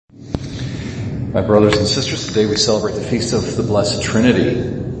My brothers and sisters, today we celebrate the Feast of the Blessed Trinity.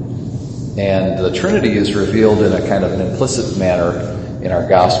 And the Trinity is revealed in a kind of an implicit manner in our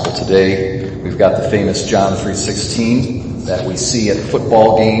gospel today. We've got the famous John 3:16 that we see at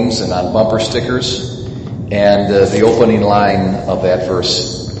football games and on bumper stickers. And the opening line of that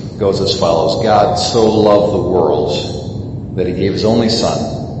verse goes as follows: God so loved the world that he gave his only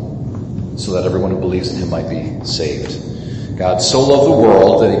Son so that everyone who believes in him might be saved. God so loved the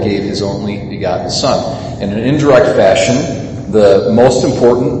world that he gave his only begotten Son. In an indirect fashion, the most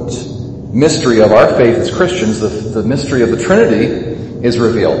important mystery of our faith as Christians, the mystery of the Trinity, is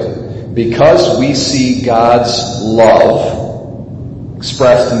revealed. Because we see God's love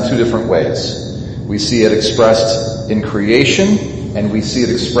expressed in two different ways. We see it expressed in creation, and we see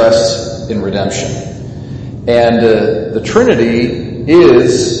it expressed in redemption. And the Trinity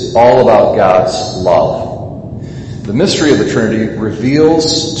is all about God's love. The mystery of the Trinity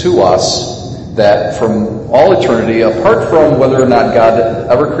reveals to us that from all eternity, apart from whether or not God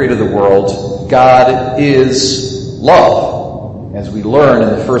ever created the world, God is love. As we learn in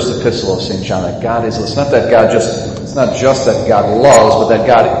the first epistle of St. John, that God is, it's not just that God loves, but that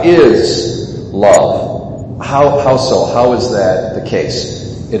God is love. How so? How is that the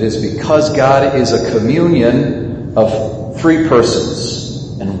case? It is because God is a communion of three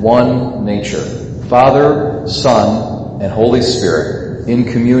persons and one nature. Father, Son, and Holy Spirit in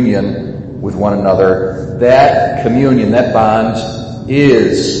communion with one another. That communion, that bond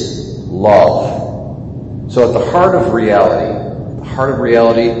is love. So at the heart of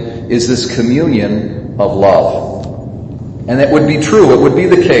reality is this communion of love. And that would be true, it would be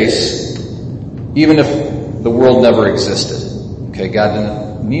the case even if the world never existed. Okay, God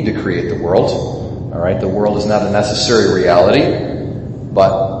didn't need to create the world. All right, the world is not a necessary reality.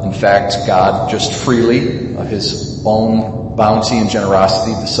 But in fact, God just freely, of his own bounty and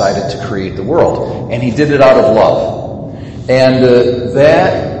generosity, decided to create the world. And he did it out of love. And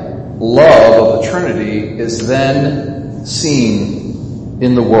that love of the Trinity is then seen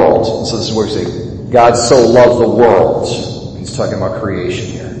in the world. So this is where we say, God so loved the world. He's talking about creation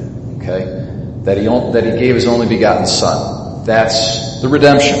here. Okay? That he gave his only begotten Son. That's the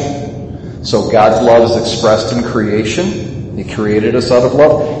redemption. So God's love is expressed in creation. He created us out of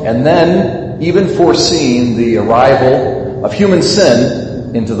love. And then, even foreseeing the arrival of human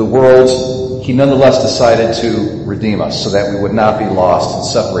sin into the world, he nonetheless decided to redeem us so that we would not be lost and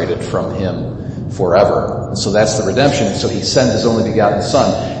separated from him forever. And so that's the redemption. And so he sent his only begotten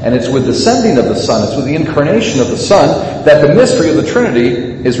Son. And it's with the sending of the Son, it's with the incarnation of the Son, that the mystery of the Trinity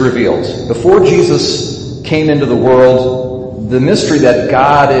is revealed. Before Jesus came into the world, the mystery that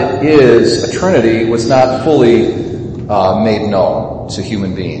God is a Trinity was not fully made known to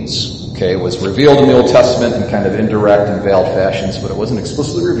human beings. Okay, it was revealed in the Old Testament in kind of indirect and veiled fashions, but it wasn't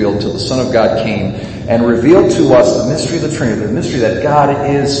explicitly revealed until the Son of God came and revealed to us the mystery of the Trinity, the mystery that God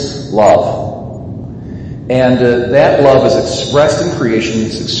is love. And that love is expressed in creation,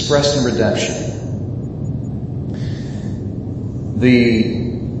 it's expressed in redemption.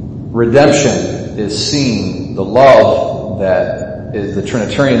 The redemption is seen, the love that is the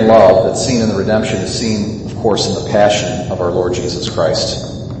Trinitarian love that's seen in the redemption is seen, of course, in the passion of our Lord Jesus Christ.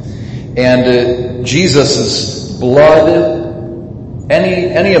 And Jesus' blood,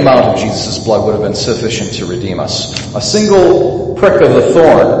 any amount of Jesus' blood would have been sufficient to redeem us. A single prick of the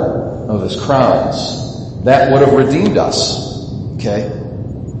thorn of his crowns, that would have redeemed us. Okay?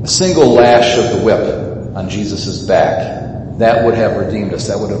 A single lash of the whip on Jesus' back, that would have redeemed us.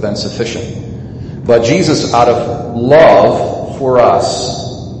 That would have been sufficient. But Jesus, out of love for us,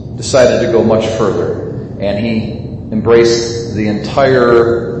 decided to go much further. And he embraced the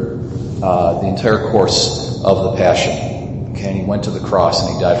entire course of the passion. Okay, and he went to the cross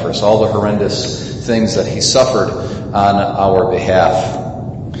and he died for us. All the horrendous things that he suffered on our behalf.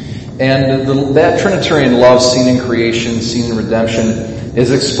 And that Trinitarian love seen in creation, seen in redemption, is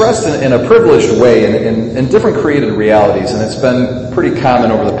expressed in a privileged way in different created realities. And it's been pretty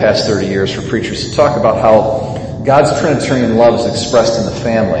common over the past 30 years for preachers to talk about how God's Trinitarian love is expressed in the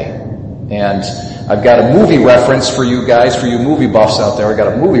family. And I've got a movie reference for you guys, for you movie buffs out there. I've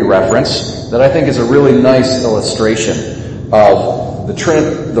got a movie reference that I think is a really nice illustration of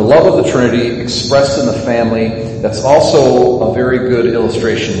the love of the Trinity expressed in the family. That's also a very good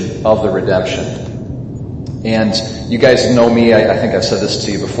illustration of the redemption. And you guys know me, I think I've said this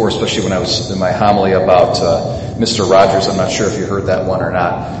to you before, especially when I was in my homily about Mr. Rogers. I'm not sure if you heard that one or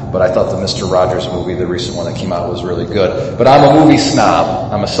not, but I thought the Mr. Rogers movie, the recent one that came out, was really good. But I'm a movie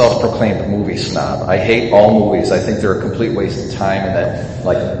snob. I'm a self-proclaimed movie snob. I hate all movies. I think they're a complete waste of time and that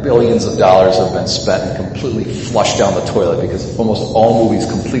like billions of dollars have been spent and completely flushed down the toilet because almost all movies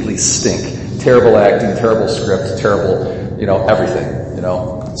completely stink terrible acting, terrible script, terrible, everything,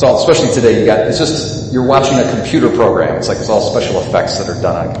 So especially today, you're watching a computer program. It's like it's all special effects that are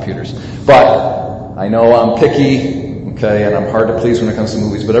done on computers. But I know I'm picky, okay, and I'm hard to please when it comes to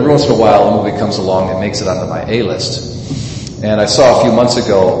movies, but every once in a while a movie comes along and makes it onto my A-list. And I saw a few months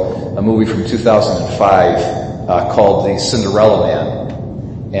ago a movie from 2005 called The Cinderella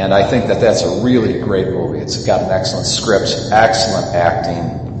Man. And I think that that's a really great movie. It's got an excellent script, excellent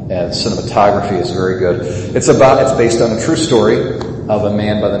acting, and cinematography is very good. It's based on a true story of a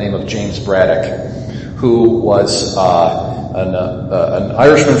man by the name of James Braddock, who was an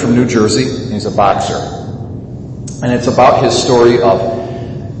Irishman from New Jersey. He's a boxer. And it's about his story of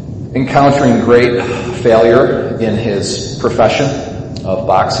encountering great failure in his profession of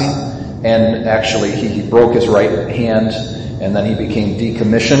boxing. And actually, he broke his right hand, and then he became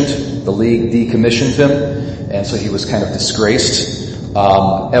decommissioned. The league decommissioned him, and so he was kind of disgraced.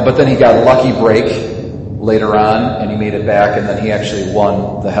 But then he got a lucky break later on, and he made it back, and then he actually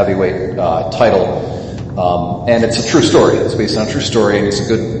won the heavyweight title. And it's a true story. It's based on a true story, and he's a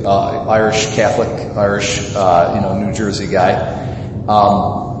good Catholic Irish, New Jersey guy.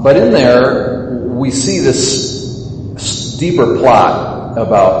 But in there, we see this deeper plot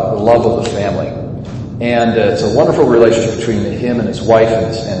about the love of the family. And it's a wonderful relationship between him and his wife,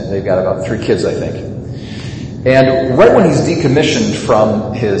 and they've got about 3 kids, I think. And right when he's decommissioned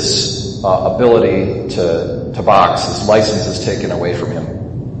from his ability to box, his license is taken away from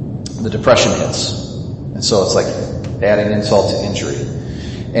him, the depression hits. And so it's like adding insult to injury.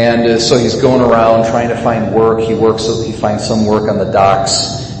 And so he's going around trying to find work. He finds some work on the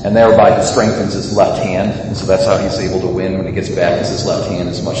docks, and thereby he strengthens his left hand. And so that's how he's able to win when he gets back, because his left hand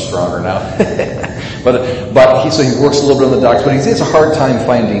is much stronger now. So he works a little bit on the docks, but he has a hard time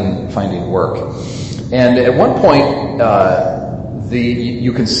finding work. And at one point,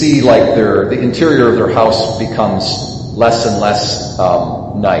 you can see like the interior of their house becomes less and less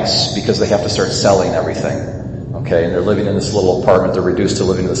nice, because they have to start selling everything. Okay, and they're living in this little apartment. They're reduced to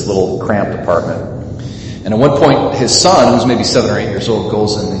living in this little cramped apartment. And at one point, his son, who's maybe 7 or 8 years old,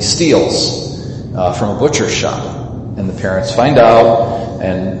 goes and he steals from a butcher's shop. And the parents find out,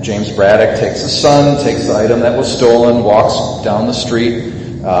 and James Braddock takes his son, takes the item that was stolen, walks down the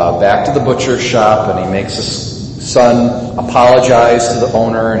street, back to the butcher's shop, and he makes his son apologize to the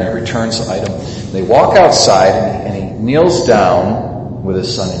owner, and he returns the item. They walk outside, and he kneels down with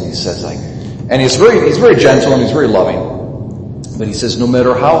his son, and he says, and he's very gentle and he's very loving, but he says, no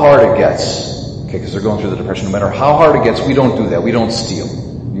matter how hard it gets, okay, because they're going through the depression, no matter how hard it gets, we don't do that. We don't steal.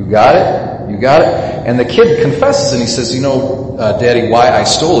 You got it? You got it? And the kid confesses, and he says, Daddy, why I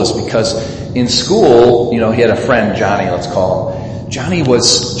stole this, because in school, he had a friend, Johnny, let's call him.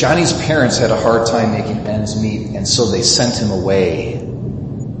 Johnny's parents had a hard time making ends meet, and so they sent him away.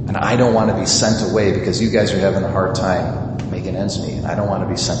 And I don't want to be sent away because you guys are having a hard time making ends meet, and I don't want to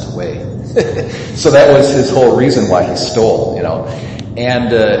be sent away. So that was his whole reason why he stole,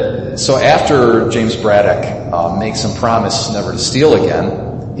 And so after James Braddock makes him promise never to steal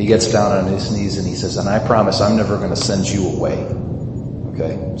again, he gets down on his knees and he says, and I promise I'm never going to send you away.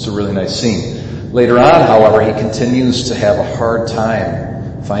 Okay, it's a really nice scene. Later on, however, he continues to have a hard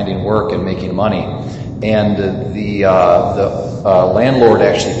time finding work and making money. And the landlord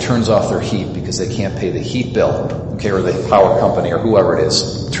actually turns off their heat because they can't pay the heat bill, okay, or the power company or whoever it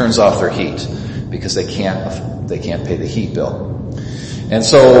is turns off their heat because they can't pay the heat bill. And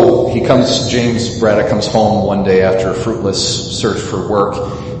so James Braddock comes home one day after a fruitless search for work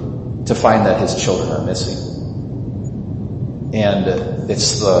to find that his children are missing. And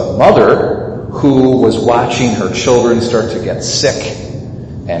it's the mother who was watching her children start to get sick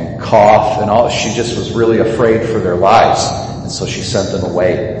and cough and all. She just was really afraid for their lives. And so she sent them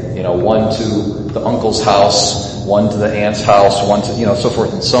away. One to the uncle's house, one to the aunt's house, one to, so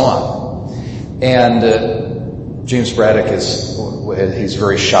forth and so on. And James Braddock he's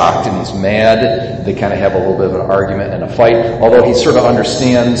very shocked and he's mad. They kind of have a little bit of an argument and a fight, although he sort of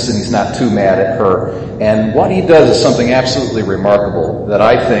understands and he's not too mad at her. And what he does is something absolutely remarkable that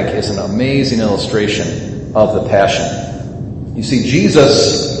I think is an amazing illustration of the Passion. You see,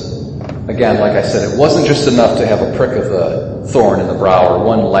 Jesus, again, like I said, it wasn't just enough to have a prick of the thorn in the brow or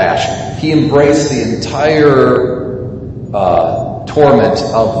one lash. He embraced the entire torment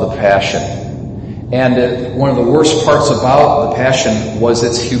of the Passion. And one of the worst parts about the Passion was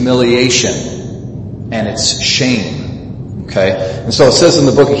its humiliation and its shame. Okay? And so it says in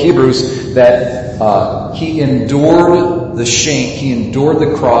the book of Hebrews that he endured the shame. He endured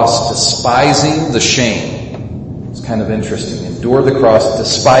the cross, despising the shame. It's kind of interesting. Endure the cross,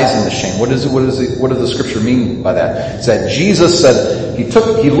 despising the shame. What does the scripture mean by that? It's that Jesus said,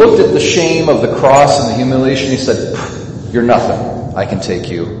 he looked at the shame of the cross and the humiliation. He said, you're nothing. I can take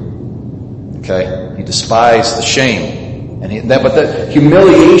you. Okay? He despised the shame. But the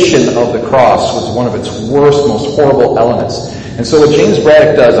humiliation of the cross was one of its worst, most horrible elements. And so what James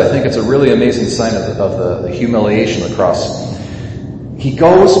Braddock does, I think it's a really amazing sign of the humiliation of the cross. He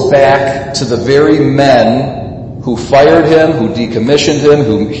goes back to the very men who fired him, who decommissioned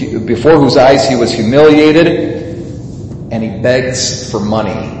him, before whose eyes he was humiliated, and he begs for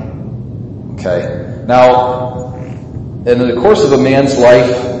money. Okay? Now, in the course of a man's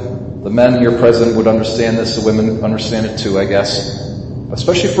life, the men here present would understand this, the women understand it too, I guess.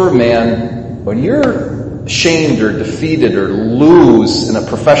 Especially for a man, when you're shamed or defeated or lose in a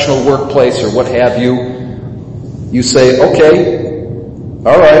professional workplace or what have you, you say, okay,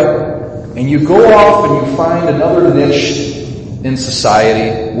 all right. And you go off and you find another niche in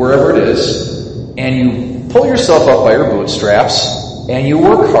society, wherever it is, and you pull yourself up by your bootstraps, and you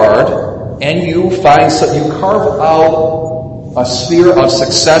work hard, and you carve out a sphere of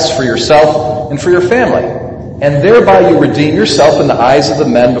success for yourself and for your family. And thereby you redeem yourself in the eyes of the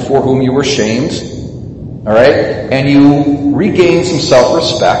men before whom you were shamed. All right? And you regain some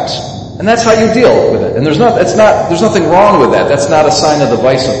self-respect. And that's how you deal with it. And there's nothing wrong with that. That's not a sign of the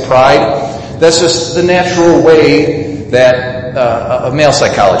vice of pride. That's just the natural way that of male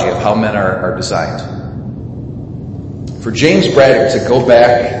psychology, of how men are designed. For James Braddock to go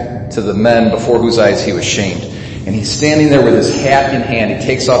back to the men before whose eyes he was shamed, and he's standing there with his hat in hand. He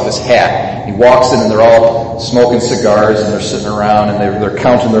takes off his hat. He walks in and they're all smoking cigars and they're sitting around and they're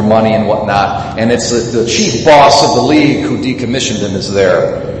counting their money and whatnot. And it's the chief boss of the league who decommissioned him is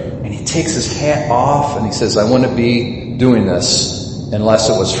there. And he takes his hat off and he says, I wouldn't be doing this unless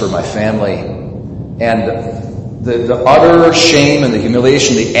it was for my family. And the utter shame and the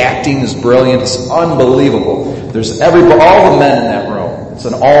humiliation, the acting is brilliant. It's unbelievable. There's all the men in that room. It's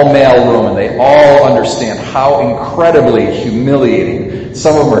an all-male room, and they all understand how incredibly humiliating.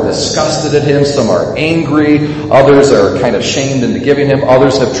 Some of them are disgusted at him, some are angry, others are kind of shamed into giving him,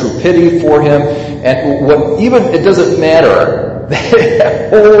 others have true pity for him, and it doesn't matter.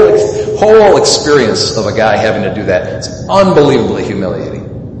 The whole experience of a guy having to do that, it's unbelievably humiliating.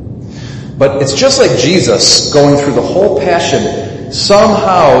 But it's just like Jesus going through the whole passion.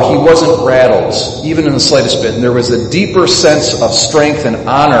 Somehow he wasn't rattled, even in the slightest bit. And there was a deeper sense of strength and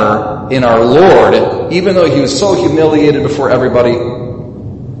honor in our Lord. Even though he was so humiliated before everybody,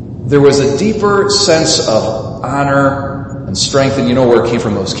 there was a deeper sense of honor and strength. And you know where it came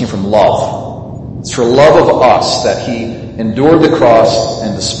from? It came from love. It's for love of us that he endured the cross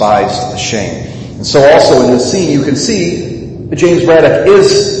and despised the shame. And so also in this scene you can see that James Braddock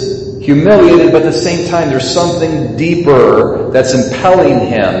is humiliated, but at the same time there's something deeper that's impelling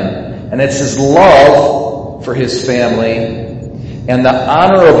him, and it's his love for his family and the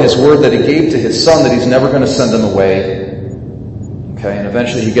honor of his word that he gave to his son that he's never going to send him away. Okay, and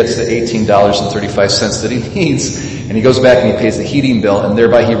eventually he gets the $18.35 that he needs, and he goes back and he pays the heating bill, and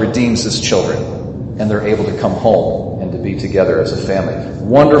thereby he redeems his children, and they're able to come home and to be together as a family.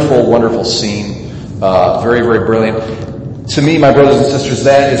 Wonderful, wonderful scene. Very, very brilliant. To me, my brothers and sisters,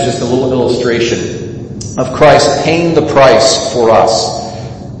 that is just a little illustration of Christ paying the price for us,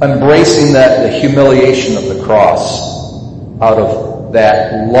 embracing the humiliation of the cross out of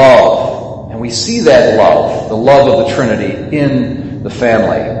that love. And we see that love, the love of the Trinity in the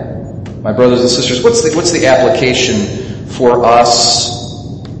family. My brothers and sisters, what's the application for us?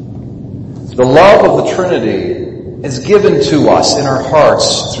 The love of the Trinity is given to us in our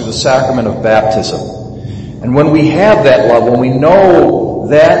hearts through the sacrament of baptism. And when we have that love, when we know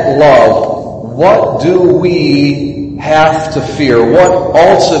that love, what do we have to fear? What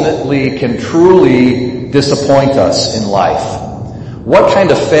ultimately can truly disappoint us in life? What kind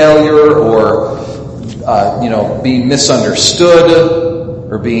of failure or, being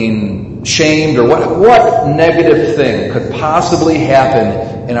misunderstood or being shamed or what negative thing could possibly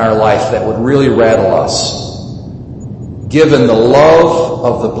happen in our life that would really rattle us? Given the love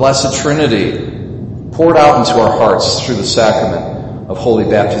of the Blessed Trinity poured out into our hearts through the sacrament of holy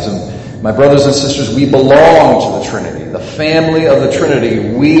baptism. My brothers and sisters, we belong to the Trinity, the family of the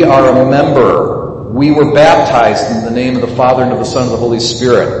Trinity. We are a member. We were baptized in the name of the Father and of the Son and of the Holy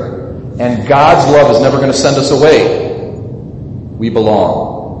Spirit. And God's love is never going to send us away. We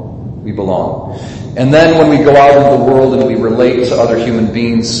belong. We belong. And then when we go out into the world and we relate to other human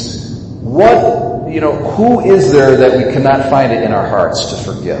beings, who is there that we cannot find it in our hearts to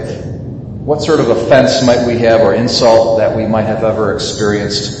forgive? What sort of offense might we have or insult that we might have ever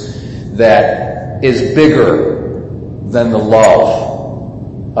experienced that is bigger than the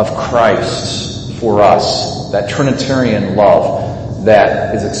love of Christ for us, that Trinitarian love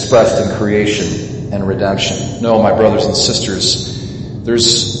that is expressed in creation and redemption. No, my brothers and sisters,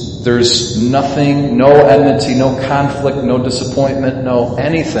 there's nothing, no enmity, no conflict, no disappointment, no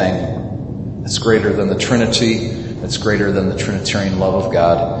anything that's greater than the Trinity, that's greater than the Trinitarian love of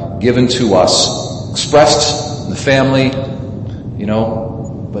God given to us, expressed in the family,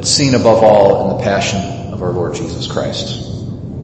 but seen above all in the passion of our Lord Jesus Christ.